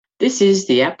This is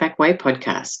the Outback Way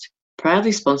podcast,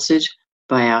 proudly sponsored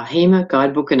by our HEMA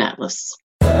Guidebook and Atlas.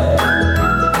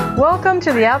 Welcome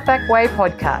to the Outback Way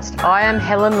podcast. I am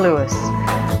Helen Lewis.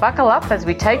 Buckle up as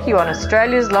we take you on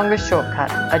Australia's longest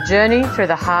shortcut, a journey through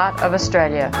the heart of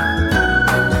Australia.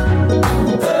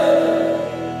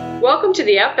 Welcome to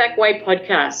the Outback Way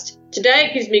podcast. Today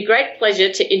it gives me great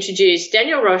pleasure to introduce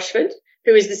Daniel Rochford,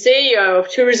 who is the CEO of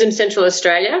Tourism Central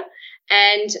Australia,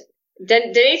 and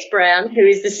Denise Brown, who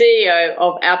is the CEO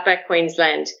of Outback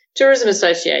Queensland Tourism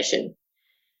Association.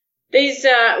 We've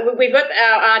got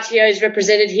our RTOs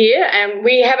represented here, and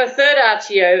we have a third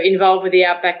RTO involved with the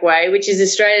Outback Way, which is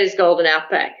Australia's Golden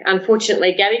Outback.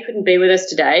 Unfortunately, Gabby couldn't be with us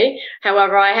today.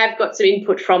 However, I have got some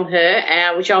input from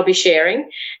her, which I'll be sharing.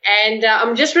 And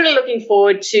I'm just really looking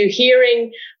forward to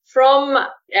hearing from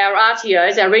our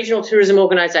RTOs, our regional tourism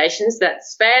organisations that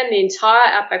span the entire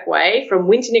Outback Way from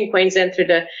Winton in Queensland through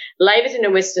to Laverton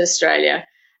in Western Australia.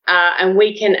 And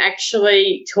we can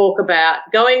actually talk about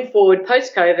going forward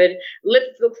post-COVID. Let's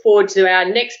look forward to our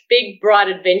next big, bright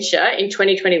adventure in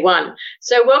 2021.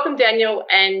 So welcome, Daniel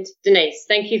and Denise.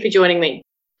 Thank you for joining me.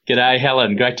 G'day,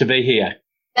 Helen. Great to be here.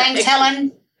 Thanks,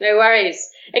 Helen. No worries.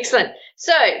 Excellent.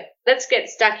 So let's get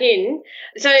stuck in.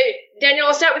 So, Daniel,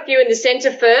 I'll start with you in the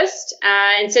centre first,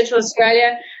 in Central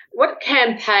Australia. What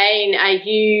campaign are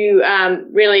you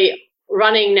really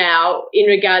running now in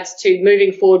regards to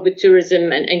moving forward with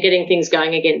tourism and getting things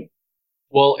going again?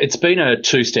 Well, it's been a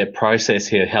two-step process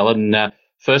here, Helen.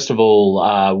 First of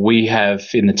all, we have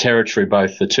in the territory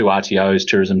both the two RTOs,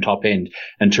 Tourism Top End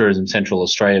and Tourism Central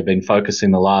Australia, been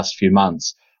focusing the last few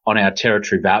months on our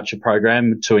territory voucher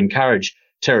program to encourage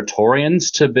Territorians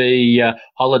to be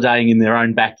holidaying in their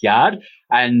own backyard.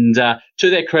 And to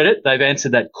their credit, they've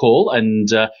answered that call, and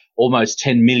almost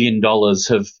 $10 million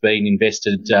have been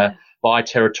invested by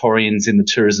Territorians in the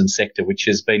tourism sector, which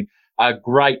has been a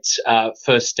great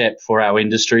first step for our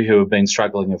industry, who have been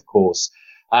struggling, of course.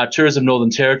 Tourism Northern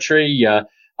Territory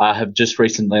have just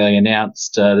recently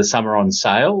announced the Summer on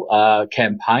Sale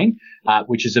campaign,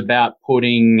 which is about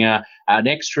putting an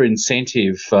extra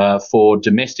incentive for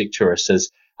domestic tourists as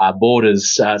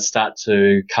borders start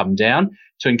to come down,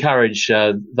 to encourage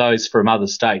those from other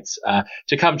states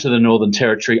to come to the Northern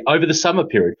Territory over the summer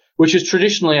period, which is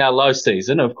traditionally our low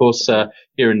season, of course,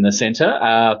 here in the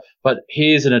centre. But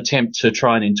here's an attempt to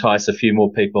try and entice a few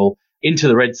more people into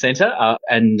the Red Centre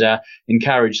and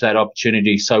encourage that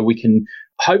opportunity, so we can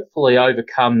hopefully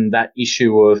overcome that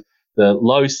issue of the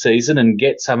low season and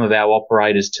get some of our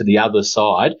operators to the other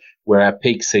side where our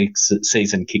peak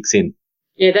season kicks in.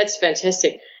 Yeah, that's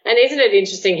fantastic. And isn't it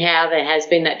interesting how there has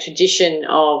been that tradition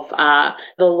of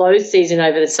the low season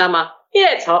over the summer?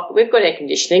 Yeah, it's hot. We've got air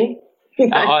conditioning.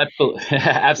 Absolutely.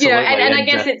 And I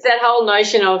guess it's that whole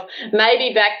notion of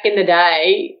maybe back in the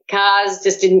day, cars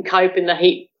just didn't cope in the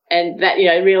heat and that,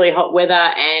 really hot weather.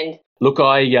 And look,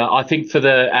 I think for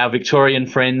our Victorian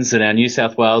friends and our New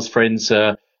South Wales friends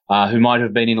who might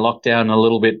have been in lockdown a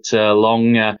little bit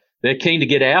long, they're keen to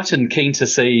get out and keen to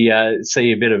see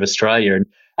a bit of Australia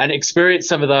and experience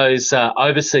some of those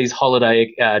overseas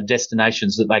holiday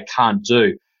destinations that they can't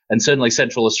do. And certainly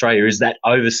Central Australia is that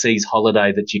overseas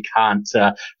holiday that you can't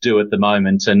do at the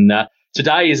moment. And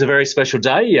today is a very special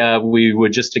day. We were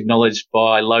just acknowledged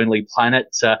by Lonely Planet.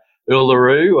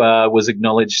 Uluru was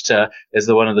acknowledged as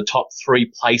one of the top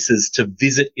 3 places to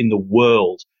visit in the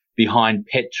world, behind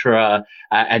Petra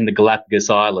and the Galapagos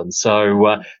Islands.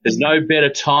 So there's no better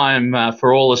time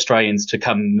for all Australians to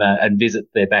come and visit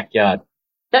their backyard.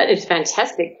 That is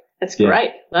fantastic. That's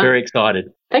great. Very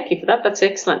excited. Thank you for that. That's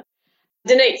excellent.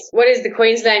 Denise, what is the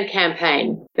Queensland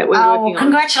campaign that we're working on?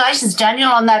 Congratulations,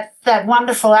 Daniel, on that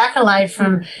wonderful accolade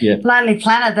from Lonely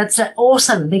Planet. That's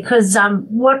awesome, because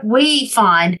what we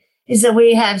find is that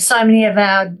we have so many of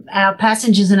our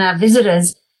passengers and our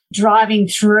visitors driving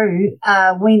through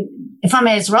from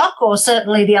Rock, or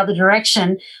certainly the other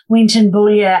direction, Winton,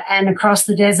 Boulia, and across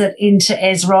the desert into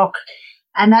Rock.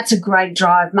 And that's a great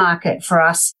drive market for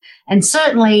us. And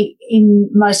certainly in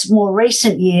more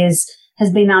recent years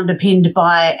has been underpinned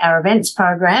by our events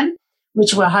program,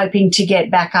 which we're hoping to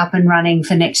get back up and running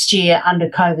for next year under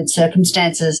COVID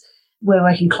circumstances. We're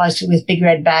working closely with Big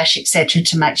Red Bash, etc.,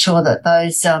 to make sure that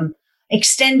those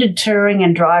extended touring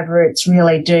and drive routes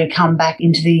really do come back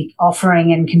into the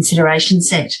offering and consideration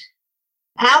set.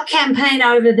 Our campaign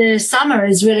over the summer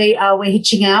is really we're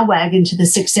hitching our wagon to the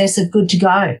success of Good to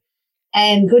Go.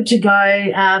 And Good to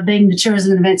Go being the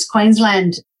Tourism and Events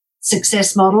Queensland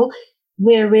success model,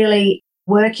 we're really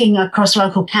working across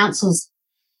local councils,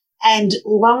 and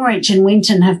Longreach and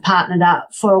Winton have partnered up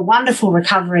for a wonderful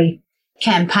recovery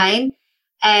campaign.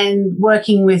 and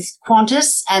working with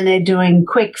Qantas, and they're doing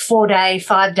quick 4-day,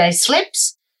 5-day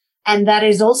slips. And that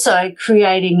is also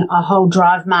creating a whole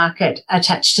drive market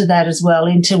attached to that as well,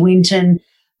 into Winton,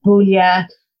 Boulia.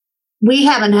 We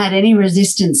haven't had any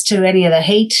resistance to any of the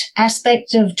heat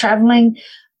aspect of travelling.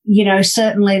 You know,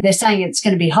 certainly they're saying it's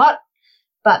going to be hot,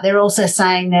 but they're also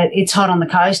saying that it's hot on the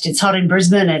coast, it's hot in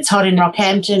Brisbane, it's hot in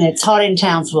Rockhampton, it's hot in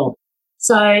Townsville.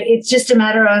 So it's just a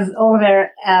matter of all of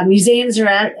our museums are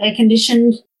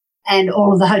air-conditioned, and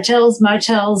all of the hotels,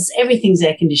 motels, everything's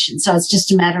air-conditioned. So it's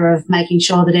just a matter of making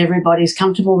sure that everybody's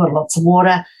comfortable, got lots of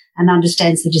water, and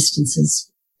understands the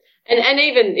distances. And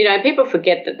even, you know, people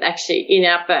forget that actually in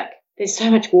Outback there's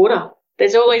so much water.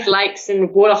 There's all these lakes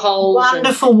and water holes.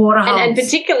 Wonderful water holes. And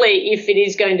particularly if it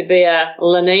is going to be a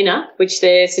La Nina, which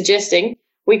they're suggesting,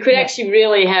 we could actually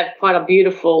really have quite a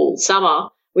beautiful summer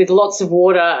with lots of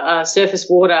water, surface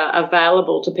water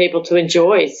available to people to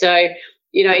enjoy. So,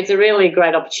 you know, it's a really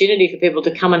great opportunity for people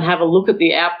to come and have a look at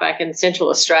the Outback in Central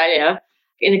Australia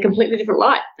in a completely different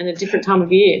light and a different time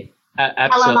of year.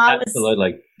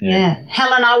 Absolutely. Yeah.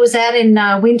 Helen, I was out in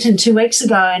Winton 2 weeks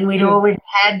ago, and we'd already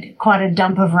had quite a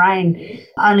dump of rain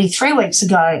only 3 weeks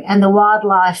ago, and the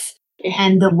wildlife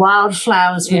and the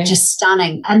wildflowers were just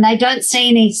stunning. And they don't see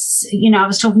any, you know, I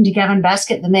was talking to Gavin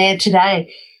Baskett, the mayor,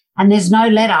 today, and there's no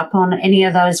let up on any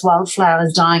of those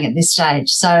wildflowers dying at this stage.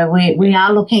 So we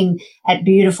are looking at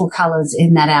beautiful colours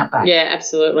in that Outback. Yeah,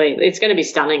 absolutely. It's going to be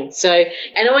stunning. So,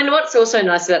 and what's also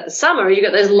nice about the summer is you've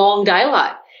got those long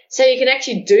daylight. So you can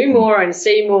actually do more and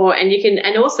see more, and you can,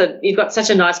 and also you've got such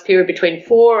a nice period between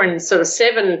 4 and sort of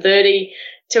 7:30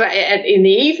 in the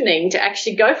evening to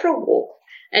actually go for a walk.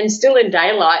 And still in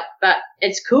daylight, but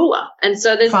it's cooler. And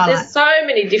so there's so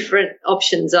many different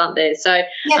options, aren't there? So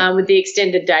with the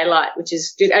extended daylight, which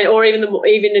is good, or even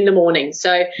in the morning.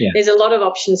 So there's a lot of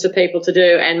options for people to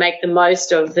do and make the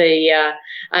most of the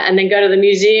and then go to the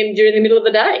museum during the middle of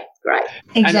the day. Great.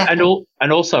 Exactly.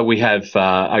 And also we have,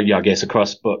 I guess,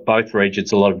 across both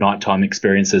regions, a lot of nighttime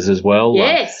experiences as well.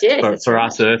 Yes. For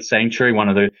us, Earth Sanctuary, one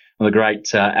of the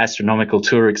great astronomical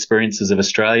tour experiences of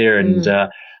Australia, and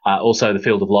also the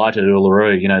Field of Light at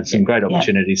Uluru. You know, some great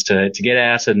opportunities to get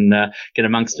out and get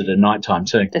amongst it at night time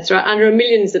too. That's right, under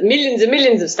millions and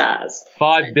millions of stars.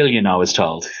 5 billion, I was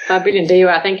told. 5 billion, there you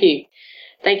are. Thank you.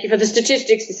 Thank you for the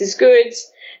statistics. This is good.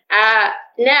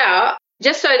 Now,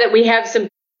 just so that we have some,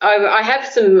 I have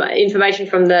some information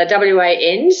from the WA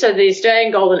end. So the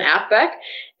Australian Golden Outback,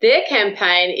 their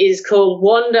campaign is called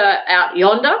Wander Out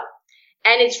Yonder.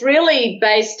 And it's really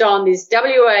based on this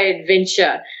WA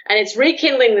adventure, and it's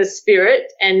rekindling the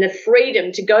spirit and the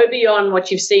freedom to go beyond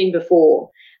what you've seen before.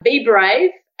 Be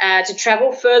brave, to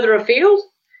travel further afield,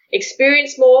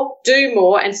 experience more, do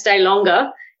more, and stay longer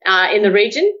in the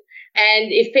region.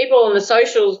 And if people on the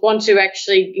socials want to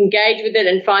actually engage with it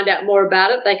and find out more about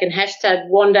it, they can hashtag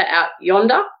Wander Out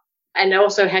Yonder and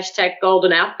also hashtag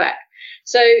Golden Outback.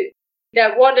 So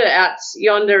that Wander Out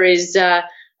Yonder is a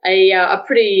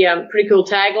pretty cool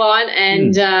tagline,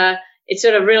 and it's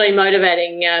sort of really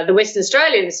motivating the Western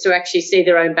Australians to actually see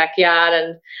their own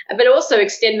backyard, but also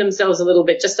extend themselves a little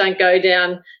bit. Just don't go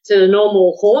down to the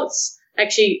normal haunts.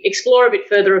 Actually explore a bit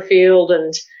further afield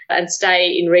and stay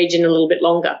in region a little bit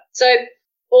longer. So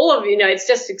all of, you know, it's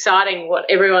just exciting what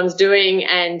everyone's doing,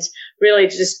 and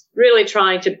really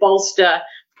trying to bolster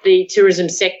the tourism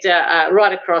sector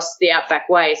right across the Outback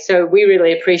Way. So we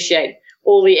really appreciate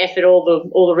all the effort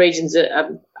all the regions are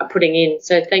putting in.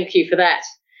 So thank you for that.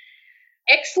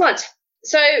 Excellent.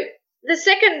 So the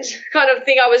second kind of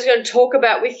thing I was going to talk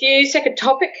about with you, second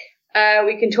topic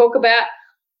we can talk about,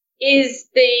 is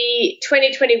the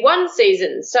 2021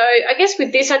 season. So I guess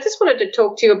with this, I just wanted to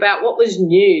talk to you about what was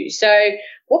new. So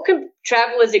what can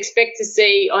travellers expect to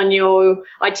see on your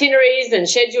itineraries and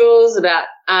schedules about,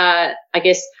 I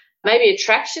guess, maybe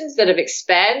attractions that have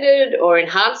expanded or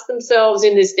enhanced themselves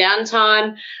in this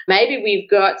downtime. Maybe we've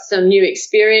got some new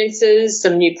experiences,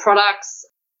 some new products,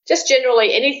 just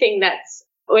generally anything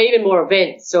or even more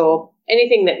events or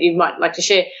anything that you might like to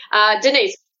share.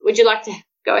 Denise, would you like to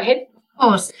go ahead? Of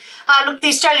course. Look, the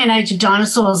Australian Age of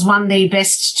Dinosaurs won the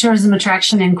best tourism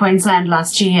attraction in Queensland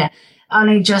last year,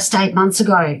 only just 8 months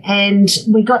ago. And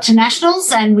we got to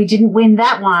nationals and we didn't win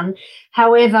that one.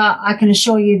 However, I can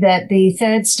assure you that the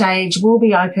third stage will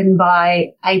be open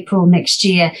by April next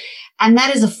year. And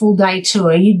that is a full day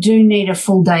tour. You do need a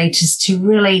full day to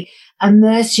really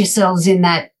immerse yourselves in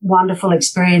that wonderful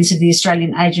experience of the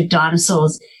Australian Age of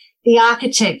Dinosaurs. The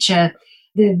architecture,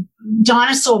 the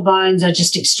dinosaur bones are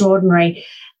just extraordinary.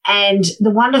 And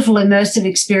the wonderful immersive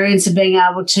experience of being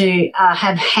able to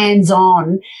have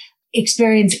hands-on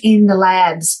experience in the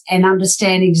labs and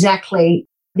understand exactly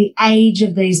the age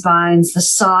of these bones, the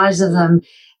size of them,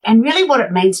 and really what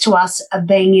it means to us of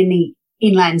being in the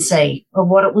inland sea, of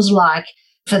what it was like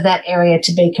for that area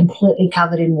to be completely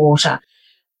covered in water.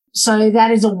 So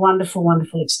that is a wonderful,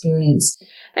 wonderful experience.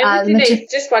 And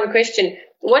just one question.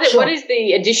 What is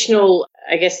the additional,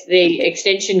 I guess, the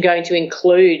extension going to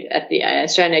include at the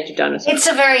Australian Age of Dinosaurs? It's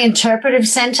a very interpretive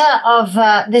centre of,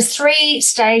 there's 3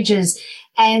 stages,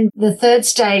 and the 3rd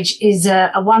stage is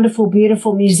a wonderful,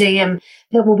 beautiful museum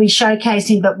that will be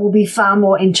showcasing, but will be far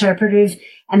more interpretive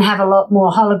and have a lot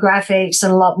more holographics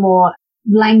and a lot more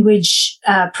language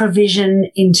provision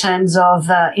in terms of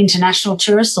international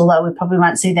tourists, although we probably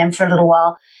won't see them for a little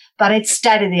while. But it's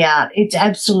state of the art. It's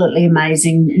absolutely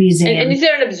amazing museum. And is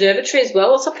there an observatory as well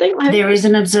or something? There is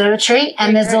an observatory,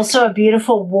 and there's also a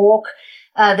beautiful walk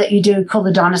that you do called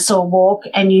the Dinosaur Walk,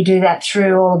 and you do that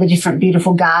through all of the different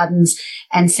beautiful gardens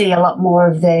and see a lot more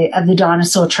of the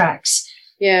dinosaur tracks.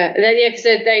 Yeah, because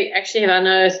they actually have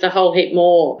unearthed a whole heap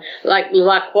more, like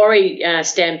Quarry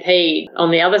Stampede on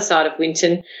the other side of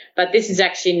Winton, but this is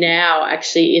actually now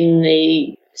in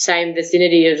the same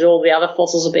vicinity as all the other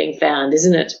fossils are being found,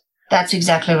 isn't it? That's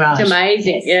exactly right. It's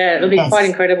amazing. Yes. Yeah, it'll be quite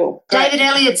incredible. David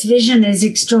Elliott's vision is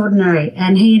extraordinary,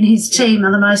 and he and his team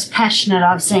are the most passionate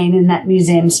I've seen in that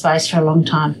museum space for a long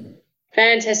time.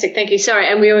 Fantastic. Thank you. Sorry,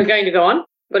 and we were going to go on.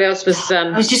 What else was...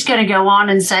 I was just going to go on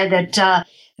and say that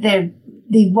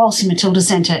the Walsey Matilda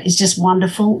Centre is just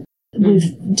wonderful.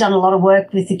 We've done a lot of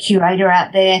work with the curator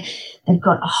out there. They've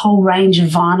got a whole range of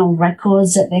vinyl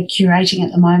records that they're curating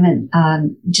at the moment.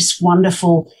 Just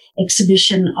wonderful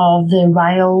exhibition of the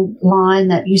rail line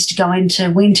that used to go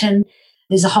into Winton.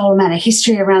 There's a whole amount of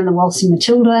history around the Walsey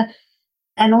Matilda.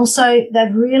 And also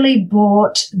they've really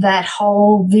brought that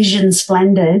whole Vision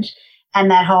Splendid and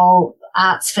that whole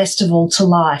arts festival to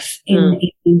life in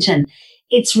Winton.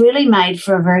 It's really made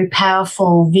for a very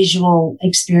powerful visual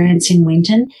experience in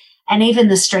Winton. And even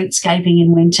the streetscaping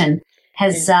in Winton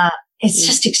has, it's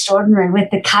just extraordinary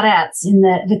with the cutouts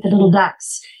with the little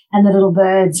ducks and the little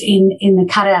birds in the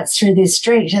cutouts through this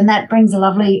street. And that brings a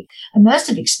lovely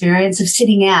immersive experience of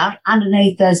sitting out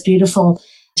underneath those beautiful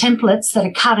templates that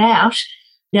are cut out,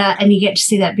 and you get to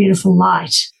see that beautiful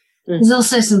light. There's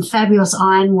also some fabulous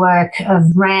ironwork of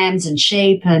rams and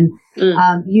sheep and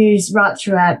used right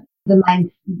throughout the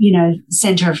main,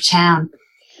 centre of town.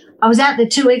 I was out there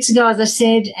 2 weeks ago, as I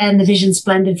said, and the Vision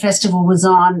Splendid Festival was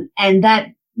on, and that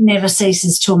never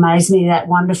ceases to amaze me, that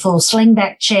wonderful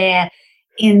slingback chair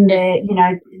in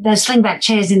those slingback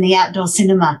chairs in the outdoor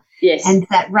cinema. Yes. And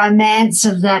that romance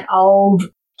of that old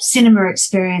cinema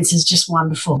experience is just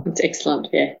wonderful. It's excellent,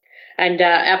 yeah. And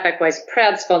Outback Way is a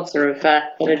proud sponsor of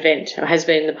that event, or has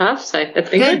been in the past, so that's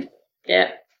been good.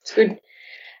 Yeah, it's good.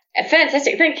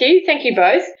 Fantastic. Thank you. Thank you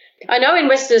both. I know in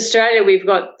Western Australia we've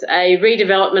got a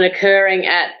redevelopment occurring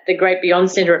at the Great Beyond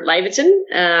Centre at Laverton.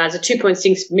 It's a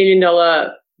 $2.6 million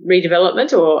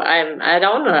redevelopment or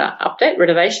add-on or update,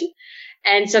 renovation.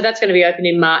 And so that's going to be open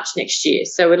in March next year.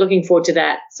 So we're looking forward to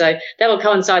that. So that'll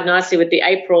coincide nicely with the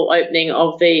April opening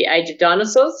of the Age of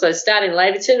Dinosaurs. So start in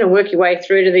Laverton and work your way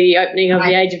through to the opening of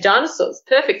the Age of Dinosaurs.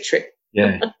 Perfect trip.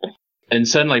 Yeah. And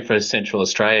certainly for Central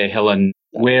Australia, Helen,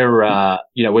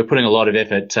 we're putting a lot of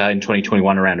effort in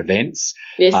 2021 around events.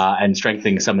 Yes. And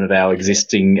strengthening some of our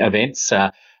existing events.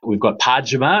 We've got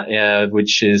Pajama,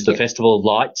 which is the Festival of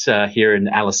Lights here in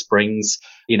Alice Springs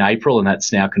in April, and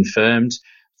that's now confirmed.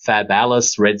 Fab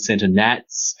Alice, Red Centre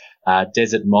Nats,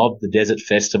 Desert Mob, the Desert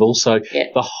Festival. So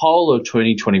the whole of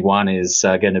 2021 is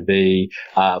going to be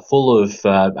full of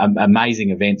amazing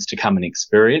events to come and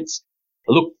experience.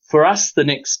 Look, for us, the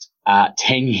next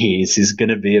 10 years is going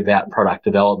to be about product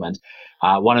development.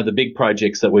 One of the big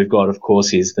projects that we've got, of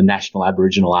course, is the National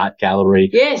Aboriginal Art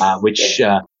Gallery, which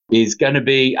is going to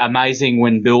be amazing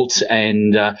when built,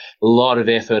 and a lot of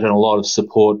effort and a lot of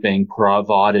support being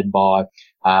provided by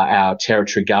our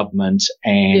territory government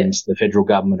and the federal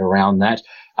government around that.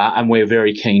 And we're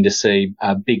very keen to see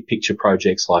big picture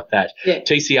projects like that. Yeah.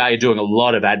 TCA are doing a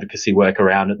lot of advocacy work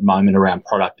around at the moment around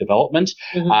product development.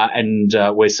 And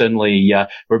we're certainly,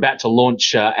 we're about to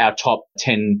launch our top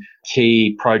 10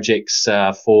 key projects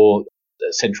for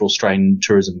Central Australian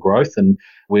tourism growth. And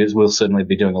we'll certainly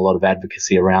be doing a lot of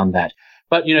advocacy around that.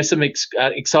 But, some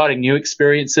exciting new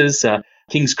experiences.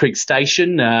 Kings Creek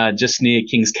Station, just near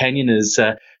Kings Canyon, is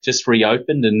just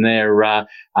reopened, and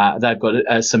they've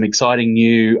got some exciting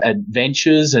new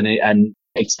adventures and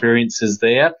experiences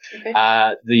there.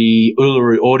 Okay. The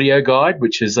Uluru Audio Guide,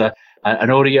 which is an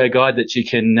audio guide that you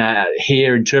can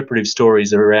hear interpretive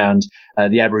stories around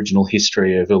the Aboriginal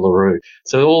history of Uluru.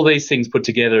 So all these things put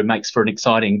together makes for an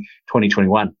exciting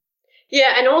 2021.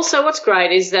 Yeah, and also what's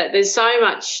great is that there's so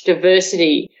much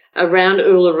diversity around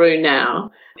Uluru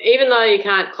now. Even though you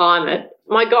can't climb it,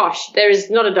 my gosh, there is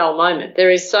not a dull moment.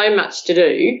 There is so much to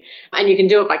do, and you can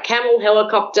do it by camel,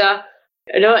 helicopter,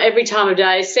 every time of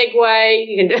day, Segway.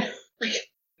 You can do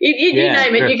you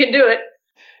name it, you can do it.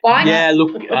 Bike. Yeah,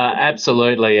 look,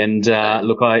 absolutely, and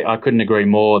look, I couldn't agree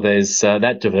more. There's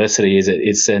that diversity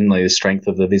is certainly the strength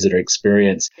of the visitor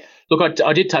experience. Yeah. Look,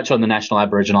 I did touch on the National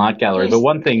Aboriginal Art Gallery, but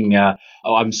one thing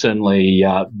I'm certainly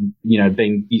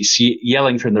been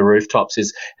yelling from the rooftops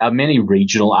is our many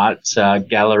regional art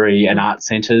gallery and art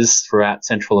centres throughout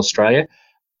Central Australia.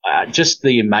 Just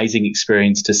the amazing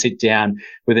experience to sit down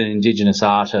with an Indigenous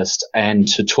artist and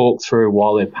to talk through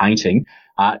while they're painting.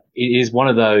 It is one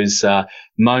of those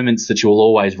moments that you'll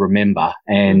always remember,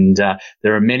 and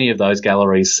there are many of those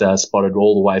galleries spotted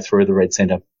all the way through the Red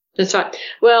Centre. That's right.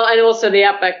 Well, and also the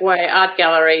Outback Way Art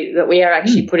Gallery that we are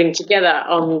actually putting together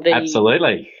on the...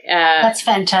 Absolutely. That's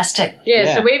fantastic.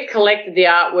 Yeah, so we've collected the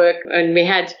artwork, and we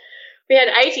had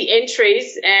 80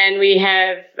 entries, and we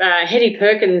have Hetty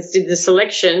Perkins did the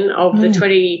selection of the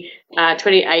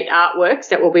 28 artworks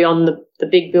that will be on the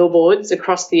big billboards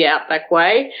across the Outback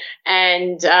Way,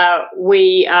 and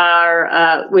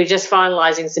we're just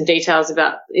finalising some details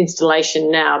about installation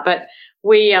now, but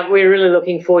we're really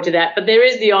looking forward to that. But there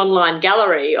is the online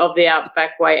gallery of the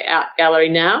Outback Way Art Gallery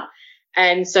now,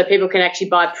 and so people can actually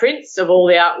buy prints of all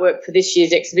the artwork for this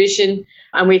year's exhibition.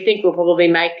 And we think we'll probably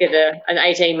make it an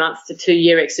 18-month to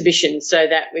 2-year exhibition, so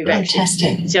that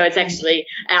it's actually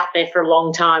out there for a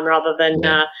long time rather than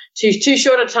too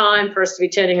short a time for us to be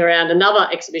turning around another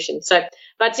exhibition. So,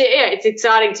 but yeah, it's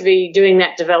exciting to be doing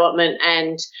that development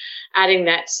and adding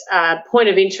that point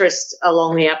of interest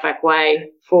along the Outback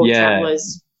Way for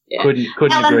travellers. Yeah.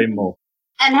 Couldn't agree more.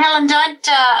 And Helen,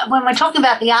 when we're talking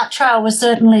about the art trail, we're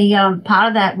certainly part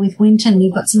of that with Winton.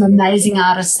 We've got some amazing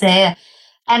artists there.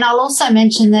 And I'll also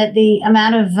mention that the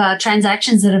amount of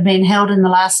transactions that have been held in the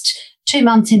last 2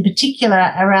 months in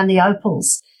particular around the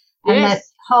opals. And that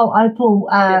whole opal,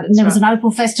 there was an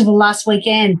opal festival last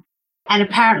weekend, and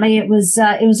apparently it was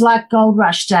like gold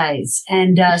rush days.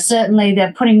 And certainly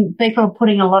people are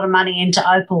putting a lot of money into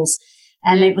opals.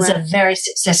 And it was a very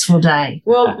successful day.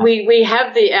 Well, we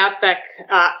have the Outback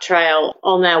Art Trail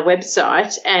on our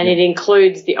website, and it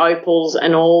includes the opals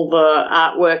and all the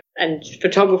artwork and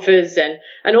photographers and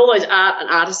all those art and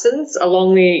artisans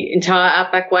along the entire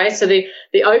Outback Way. So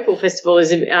the Opal Festival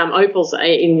is opals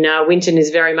in Winton is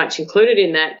very much included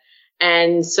in that,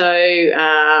 and so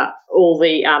all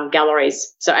the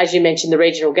galleries. So as you mentioned, the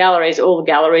regional galleries, all the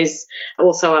galleries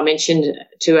also are mentioned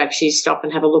to actually stop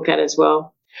and have a look at as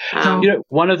well.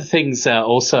 One of the things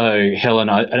also, Helen,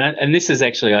 and this is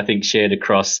actually, I think, shared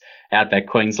across Outback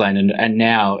Queensland and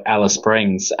now Alice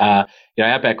Springs.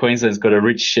 Outback Queensland's got a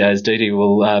rich, as Dee Dee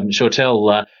will sure tell,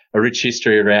 a rich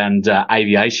history around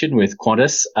aviation with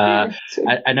Qantas.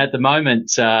 And at the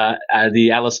moment, the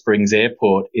Alice Springs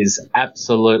Airport is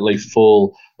absolutely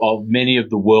full of many of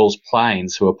the world's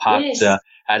planes who are parked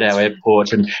at our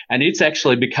airport, and it's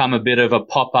actually become a bit of a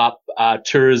pop-up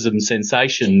tourism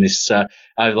sensation this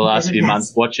over the last few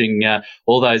months, watching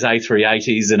all those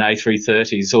A380s and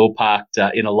A330s all parked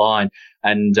in a line.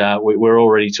 And we're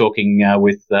already talking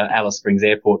with Alice Springs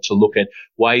Airport to look at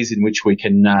ways in which we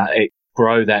can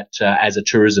grow that as a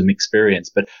tourism experience.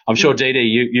 But I'm sure, Dee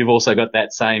Dee, you've also got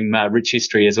that same rich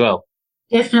history as well.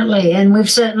 Definitely, and we've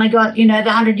certainly got, the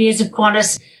 100 Years of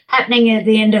Qantas happening at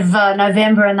the end of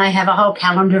November, and they have a whole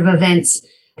calendar of events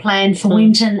planned for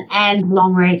Winton and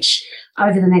Longreach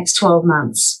over the next 12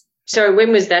 months. So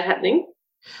when was that happening?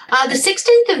 The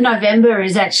 16th of November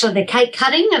is actually the cake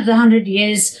cutting of the 100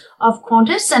 Years of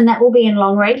Qantas, and that will be in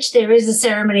Longreach. There is a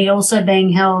ceremony also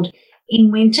being held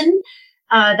in Winton.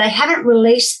 Qantas haven't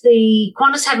released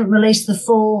the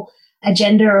full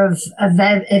agenda of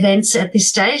events at this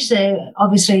stage. They're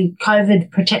obviously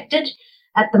COVID protected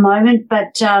at the moment,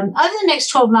 but over the next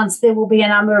 12 months there will be a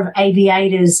number of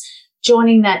aviators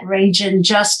joining that region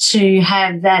just to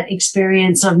have that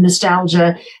experience of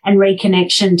nostalgia and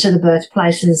reconnection to the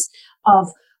birthplaces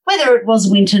of whether it was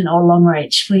Winton or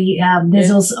Longreach.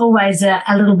 There's also always a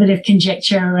little bit of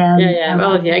conjecture around.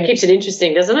 It keeps it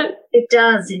interesting, doesn't it? It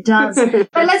does.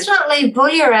 But let's not leave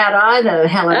Boulia out either,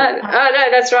 Helen. No,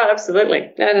 that's right,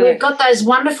 absolutely. No. We've got those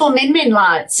wonderful min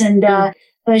lights and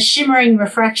those shimmering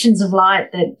refractions of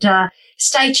light that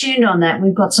stay tuned on that.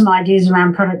 We've got some ideas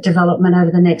around product development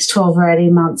over the next 12 or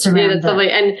 18 months around that's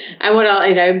lovely. And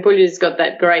what Boulia's got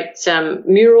that great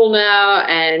mural now,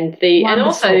 and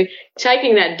also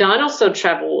taking that dinosaur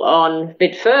travel on a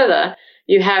bit further.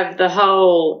 You have the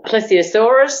whole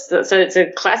Plesiosaurus, so it's a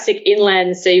classic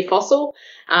inland sea fossil.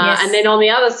 Yes. And then on the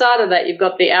other side of that, you've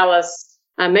got the Alice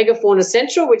megafauna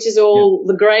central, which is all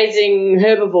the grazing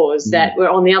herbivores that were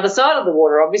on the other side of the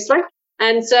water, obviously.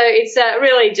 And so it's a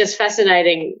really just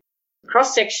fascinating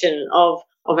cross-section of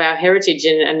our heritage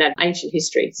and that ancient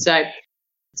history. So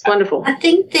it's wonderful. I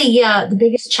think the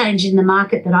biggest change in the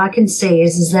market that I can see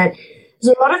is that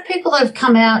there's a lot of people that have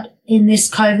come out in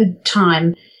this COVID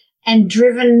time and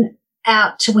driven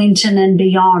out to Winton and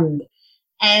beyond.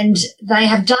 And they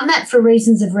have done that for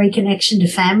reasons of reconnection to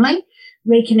family,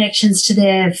 reconnections to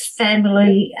their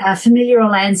family,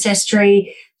 familial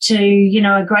ancestry, to,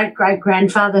 a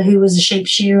great-great-grandfather who was a sheep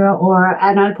shearer or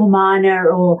an opal miner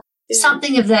or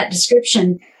something of that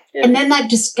description. Yeah. And then they've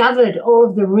discovered all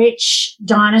of the rich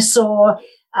dinosaur,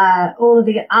 all of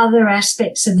the other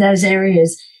aspects of those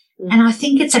areas. And I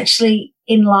think it's actually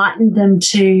enlightened them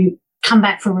to come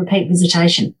back for repeat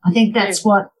visitation. I think that's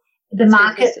what the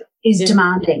market is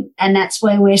demanding, and that's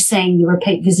where we're seeing the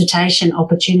repeat visitation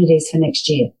opportunities for next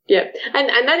year. Yeah, and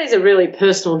that is a really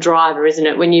personal driver, isn't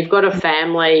it? When you've got a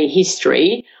family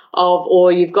history of,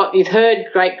 or you've heard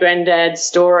great-granddad's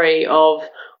story of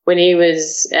when he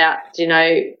was out,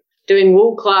 doing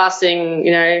wool classing,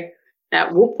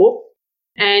 at Whoop Whoop,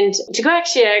 and to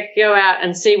actually go out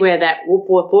and see where that Whoop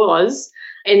Whoop was,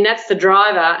 and that's the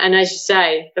driver. And as you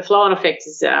say, the flow-on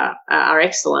effects are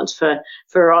excellent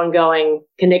for ongoing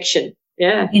connection.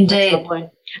 Yeah, indeed.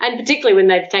 And particularly when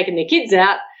they've taken their kids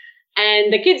out,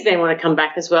 and the kids then want to come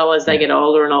back as well as they get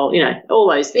older and all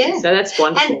those things. Yeah. So that's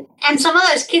wonderful. And some of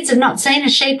those kids have not seen a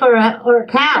sheep or a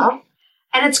cow,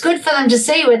 and it's good for them to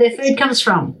see where their food comes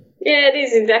from. Yeah, it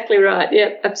is exactly right.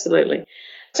 Yeah, absolutely.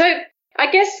 So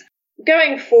I guess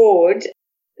going forward,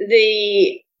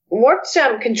 what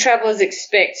can travellers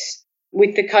expect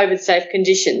with the COVID-safe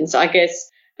conditions, I guess,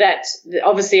 that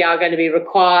obviously are going to be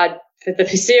required for the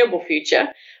foreseeable future?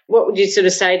 What would you sort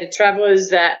of say to travellers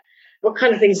that what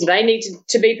kind of things do they need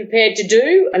to be prepared to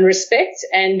do and respect?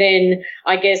 And then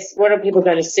I guess what are people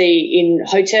going to see in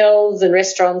hotels and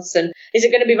restaurants? And is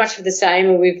it going to be much of the same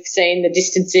when we've seen the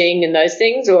distancing and those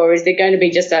things, or is there going to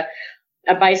be just a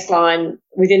baseline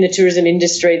within the tourism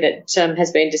industry that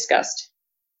has been discussed?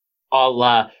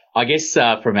 I guess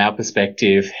from our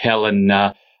perspective, Helen,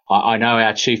 I know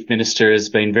our Chief Minister has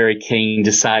been very keen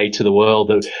to say to the world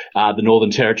that the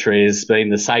Northern Territory has been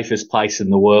the safest place in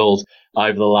the world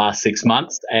over the last 6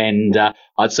 months, and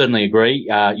I'd certainly agree.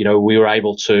 We were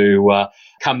able to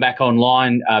come back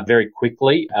online very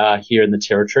quickly here in the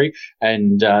Territory,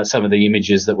 and some of the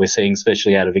images that we're seeing,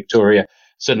 especially out of Victoria,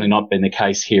 certainly not been the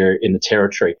case here in the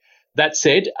Territory. That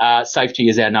said, safety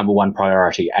is our number one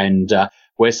priority, and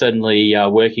we're certainly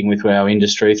working with our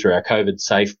industry through our COVID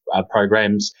safe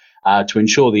programs to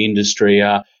ensure the industry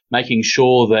are making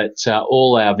sure that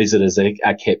all our visitors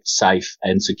are kept safe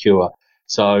and secure.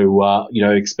 So,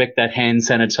 expect that hand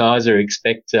sanitizer,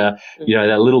 expect, that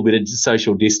little bit of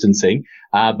social distancing.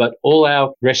 But all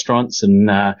our restaurants and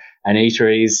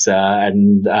eateries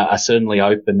are certainly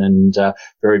open and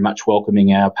very much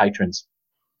welcoming our patrons.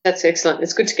 That's excellent.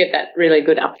 It's good to get that really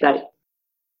good update.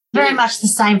 Very much the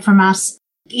same from us.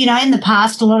 In the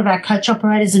past, a lot of our coach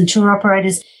operators and tour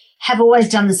operators have always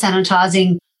done the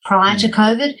sanitising prior to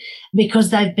COVID because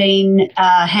they've been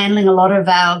handling a lot of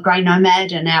our grey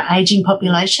nomad and our ageing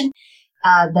population.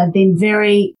 They've been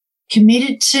very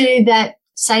committed to that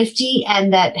safety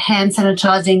and that hand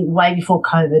sanitising way before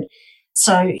COVID.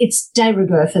 So it's de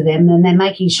rigueur for them, and they're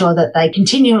making sure that they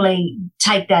continually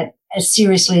take that as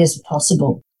seriously as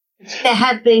possible. There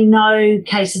have been no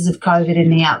cases of COVID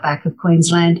in the outback of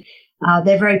Queensland.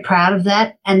 They're very proud of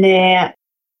that, and they're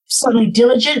certainly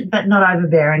diligent but not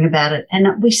overbearing about it.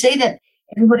 And we see that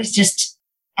everybody's just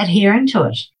adhering to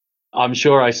it. I'm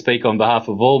sure I speak on behalf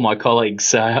of all my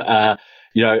colleagues.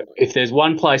 If there's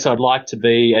one place I'd like to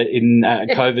be in a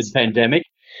COVID pandemic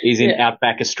is in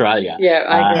Outback Australia. Yeah,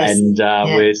 I guess.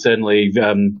 We're certainly,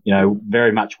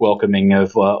 very much welcoming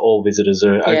of all visitors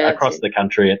across the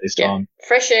country at this time.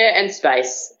 Fresh air and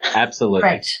space. Absolutely.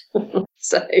 Correct.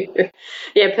 So,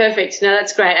 perfect. No,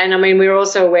 that's great. And, we're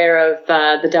also aware of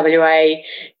the WA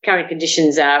current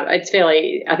conditions. I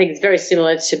think it's very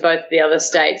similar to both the other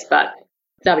states, but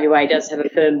WA does have a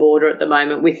firm border at the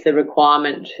moment with the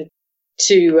requirement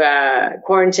to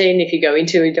quarantine if you go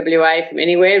into WA from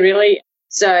anywhere, really.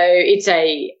 So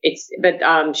but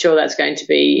I'm sure that's going to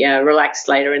be relaxed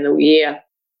later in the year.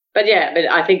 But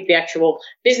I think the actual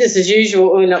business as usual,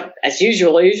 or not as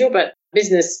usual, but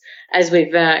business as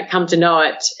we've come to know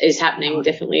it is happening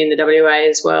definitely in the WA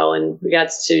as well in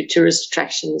regards to tourist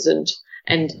attractions and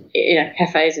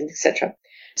cafes and etc.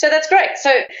 So that's great.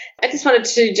 So I just wanted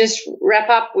to just wrap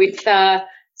up with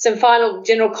some final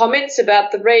general comments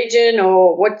about the region,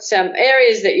 or what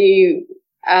areas that you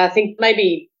think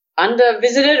maybe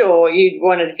under-visited, or you'd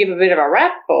want to give a bit of a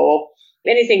wrap, or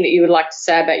anything that you would like to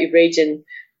say about your region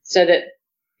so that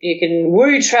you can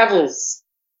woo travellers.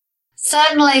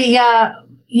 Certainly,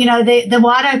 the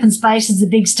wide open spaces, the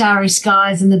big starry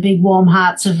skies and the big warm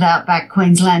hearts of outback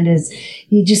Queenslanders,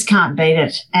 you just can't beat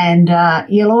it. And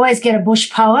you'll always get a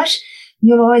bush poet.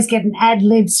 You'll always get an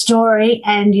ad-lib story,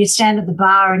 and you stand at the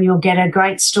bar and you'll get a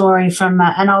great story from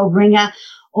an old ringer,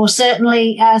 or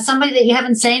certainly somebody that you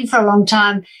haven't seen for a long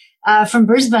time from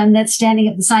Brisbane that's standing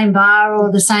at the same bar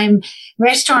or the same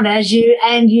restaurant as you,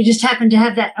 and you just happen to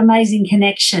have that amazing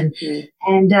connection.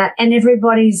 And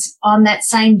everybody's on that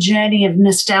same journey of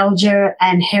nostalgia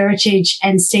and heritage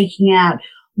and seeking out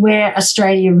where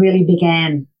Australia really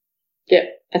began. Yep,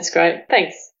 that's great.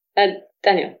 Thanks.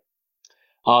 Daniel.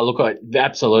 Oh, look,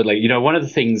 absolutely. One of the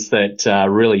things that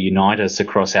really unite us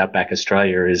across Outback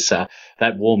Australia is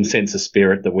that warm sense of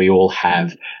spirit that we all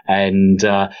have. And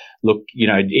look,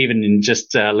 even in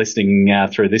just listening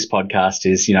through this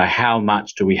podcast is, how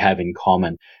much do we have in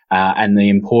common, and the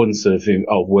importance of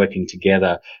working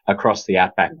together across the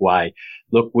Outback Way.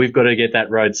 Look, we've got to get that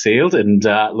road sealed, and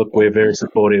look, we're very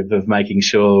supportive of making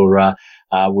sure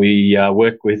we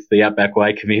work with the Outback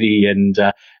Way Committee and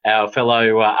our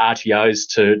fellow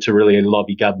RTOs to really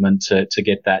lobby government to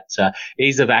get that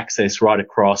ease of access right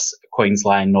across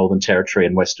Queensland, Northern Territory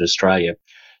and Western Australia.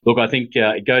 Look, I think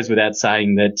it goes without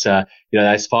saying that,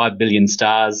 those 5 billion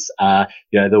stars,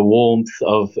 the warmth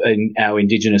of our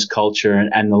Indigenous culture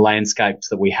and the landscapes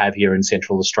that we have here in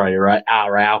Central Australia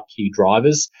are our key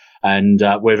drivers. And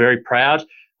we're very proud.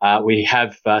 We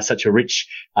have such a rich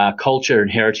culture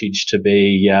and heritage to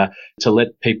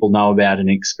let people know about and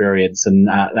experience, and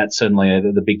that's certainly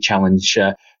the big challenge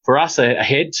for us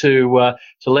ahead to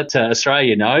let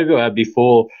Australia know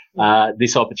before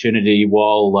this opportunity,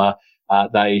 while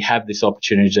they have this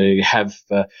opportunity to have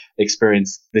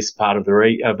experienced this part of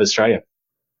Australia.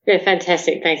 Yeah,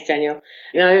 fantastic. Thanks, Daniel.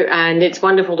 And it's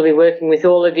wonderful to be working with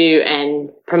all of you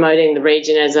and promoting the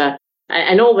region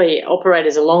and all the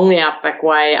operators along the Outback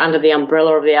Way under the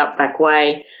umbrella of the Outback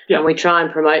Way. Yep. And we try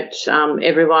and promote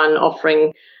everyone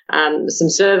offering some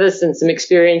service and some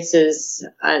experiences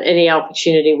any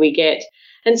opportunity we get.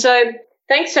 And so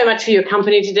thanks so much for your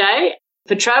company today.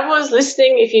 For travellers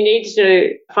listening, if you need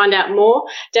to find out more,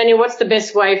 Daniel, what's the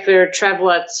best way for a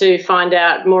traveller to find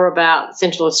out more about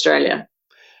Central Australia?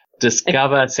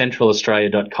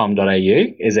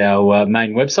 discovercentralaustralia.com.au is our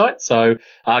main website. So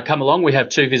come along. We have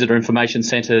 2 visitor information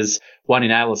centres, one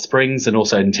in Alice Springs and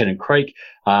also in Tennant Creek,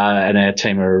 and our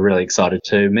team are really excited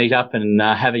to meet up and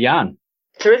have a yarn.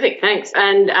 Terrific, thanks.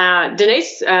 And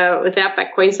Denise, with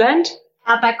Outback Queensland?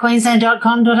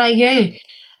 outbackqueensland.com.au.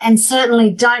 And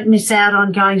certainly don't miss out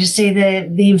on going to see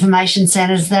the information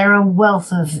centres. They're a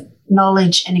wealth of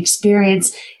knowledge and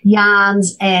experience,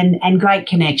 yarns and great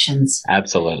connections.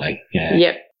 Absolutely, yeah.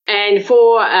 Yep. And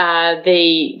for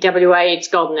the WA, it's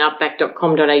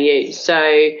goldenoutback.com.au.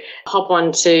 So hop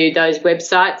on to those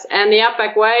websites. And the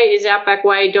Outback Way is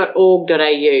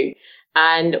outbackway.org.au.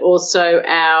 And also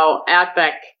our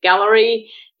Outback Gallery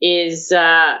is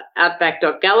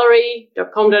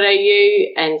outback.gallery.com.au,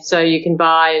 and so you can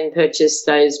buy and purchase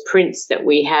those prints that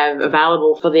we have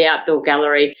available for the outdoor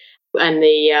gallery and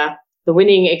the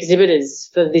winning exhibitors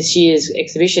for this year's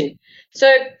exhibition.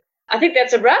 So I think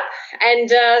that's a wrap, and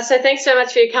so thanks so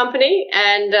much for your company,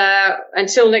 and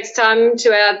until next time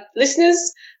to our listeners,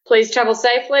 please travel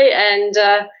safely and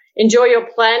enjoy your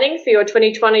planning for your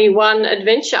 2021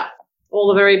 adventure. All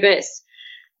the very best.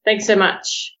 Thanks so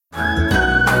much.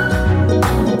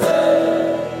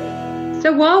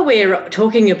 So while we're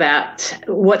talking about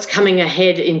what's coming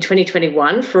ahead in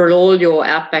 2021 for all your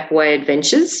Outback Way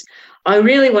adventures, I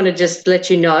really want to just let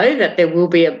you know that there will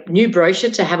be a new brochure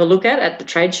to have a look at the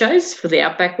trade shows for the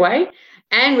Outback Way.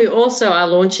 And we also are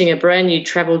launching a brand new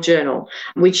travel journal,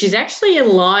 which is actually in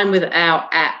line with our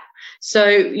app. So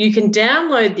you can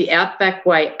download the Outback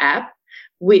Way app,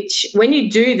 which when you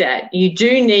do that, you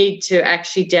do need to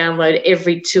actually download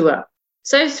every tour.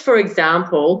 So, for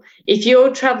example, if you're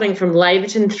travelling from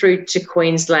Laverton through to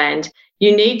Queensland,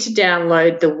 you need to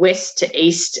download the west to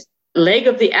east leg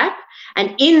of the app.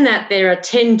 And in that, there are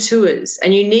 10 tours,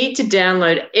 and you need to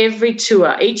download every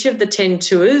tour, each of the 10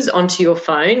 tours onto your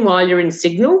phone while you're in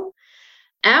Signal.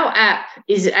 Our app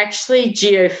is actually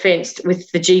geo-fenced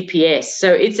with the GPS.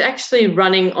 So it's actually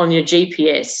running on your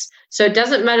GPS. So it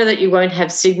doesn't matter that you won't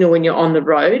have signal when you're on the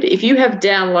road. If you have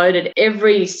downloaded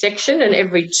every section and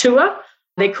every tour,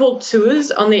 they're called tours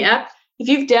on the app, if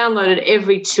you've downloaded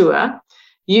every tour,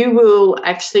 you will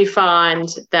actually find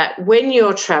that when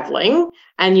you're travelling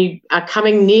and you are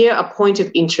coming near a point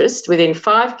of interest within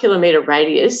 5 kilometre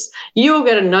radius, you will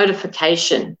get a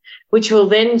notification, which will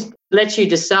then let you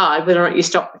decide whether or not you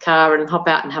stop the car and hop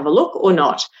out and have a look or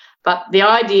not. But the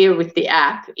idea with the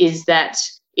app is that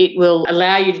it will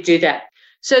allow you to do that.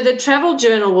 So the travel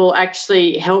journal will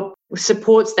actually help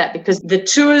supports that, because the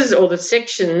tours or the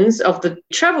sections of the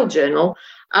travel journal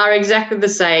are exactly the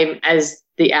same as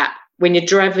the app when you're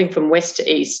travelling from west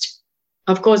to east.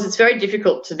 Of course, it's very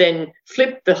difficult to then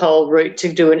flip the whole route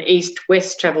to do an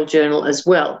east-west travel journal as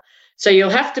well. So you'll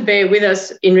have to bear with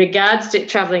us in regards to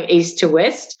travelling east to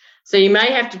west. So you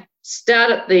may have to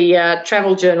start at the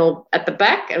travel journal at the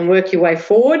back and work your way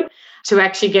forward to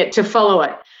actually get to follow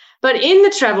it. But in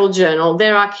the travel journal,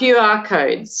 there are QR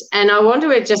codes, and I want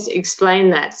to just explain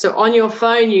that. So on your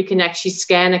phone, you can actually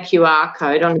scan a QR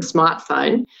code on a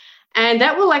smartphone, and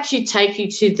that will actually take you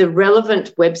to the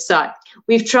relevant website.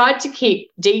 We've tried to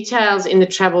keep details in the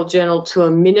travel journal to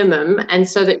a minimum, and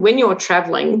so that when you're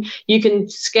traveling, you can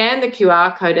scan the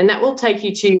QR code, and that will take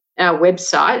you to our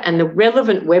website and the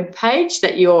relevant web page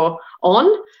that you're on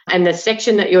and the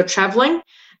section that you're traveling.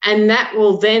 And that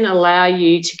will then allow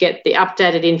you to get the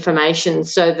updated information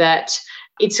so that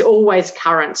it's always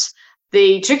current.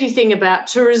 The tricky thing about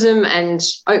tourism and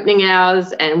opening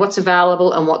hours and what's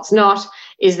available and what's not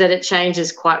is that it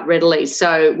changes quite readily.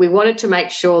 So we wanted to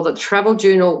make sure that the travel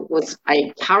journal was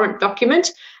a current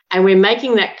document, and we're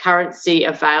making that currency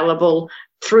available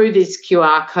through these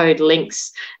QR code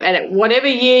links. And at whatever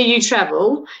year you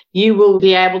travel, you will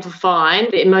be able to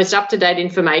find the most up-to-date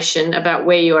information about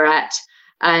where you're at.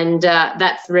 And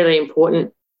that's really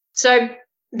important. So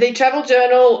the travel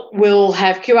journal will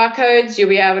have QR codes. You'll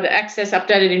be able to access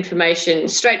updated information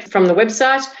straight from the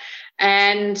website.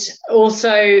 And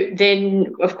also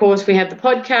then, of course, we have the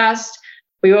podcast.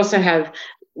 We also have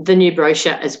the new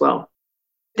brochure as well.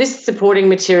 This supporting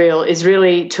material is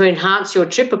really to enhance your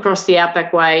trip across the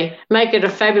Outback Way, make it a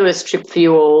fabulous trip for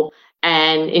you all,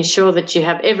 and ensure that you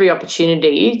have every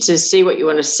opportunity to see what you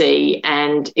want to see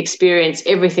and experience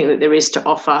everything that there is to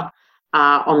offer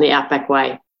on the Outback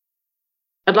Way.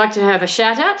 I'd like to have a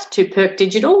shout out to Perk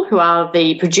Digital, who are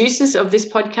the producers of this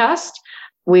podcast.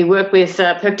 We work with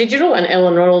Perk Digital and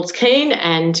Ellen Reynolds-Keane,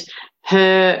 and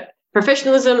her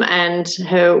professionalism and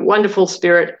her wonderful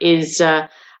spirit is a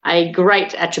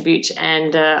great attribute,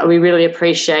 and we really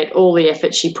appreciate all the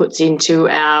effort she puts into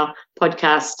our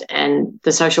podcast and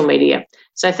the social media.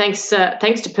 So thanks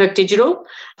to Perk Digital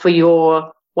for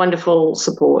your wonderful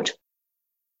support.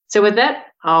 So with that,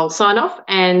 I'll sign off,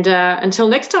 and until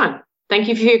next time, thank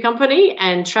you for your company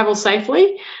and travel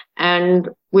safely, and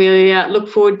we look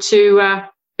forward to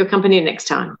your company next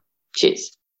time.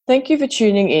 Cheers. Thank you for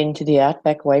tuning in to the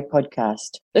Outback Way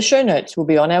podcast. The show notes will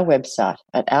be on our website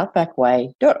at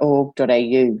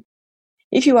outbackway.org.au.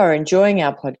 If you are enjoying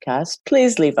our podcast,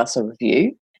 please leave us a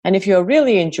review. And if you're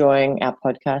really enjoying our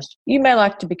podcast, you may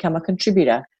like to become a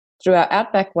contributor through our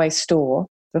Outback Way store.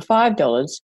 For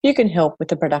 $5, you can help with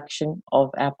the production of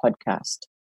our podcast.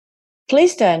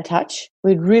 Please stay in touch.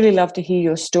 We'd really love to hear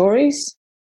your stories.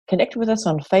 Connect with us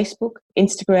on Facebook,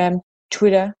 Instagram,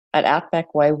 Twitter at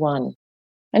Outback Way 1.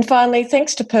 And finally,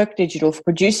 thanks to Perk Digital for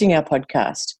producing our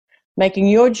podcast, making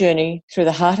your journey through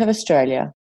the heart of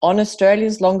Australia on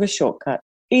Australia's longest shortcut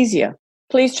easier.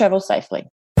 Please travel safely.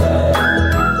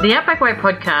 The Outback Way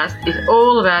podcast is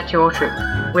all about your trip.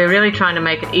 We're really trying to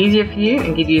make it easier for you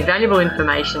and give you valuable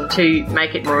information to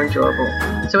make it more enjoyable.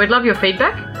 So we'd love your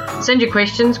feedback. Send your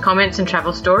questions, comments and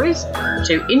travel stories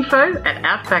to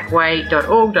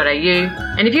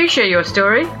info@outbackway.org.au. And if you share your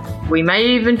story, we may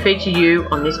even feature you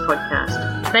on this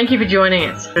podcast. Thank you for joining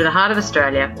us through the heart of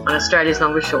Australia on Australia's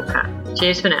longest shortcut.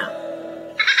 Cheers for now.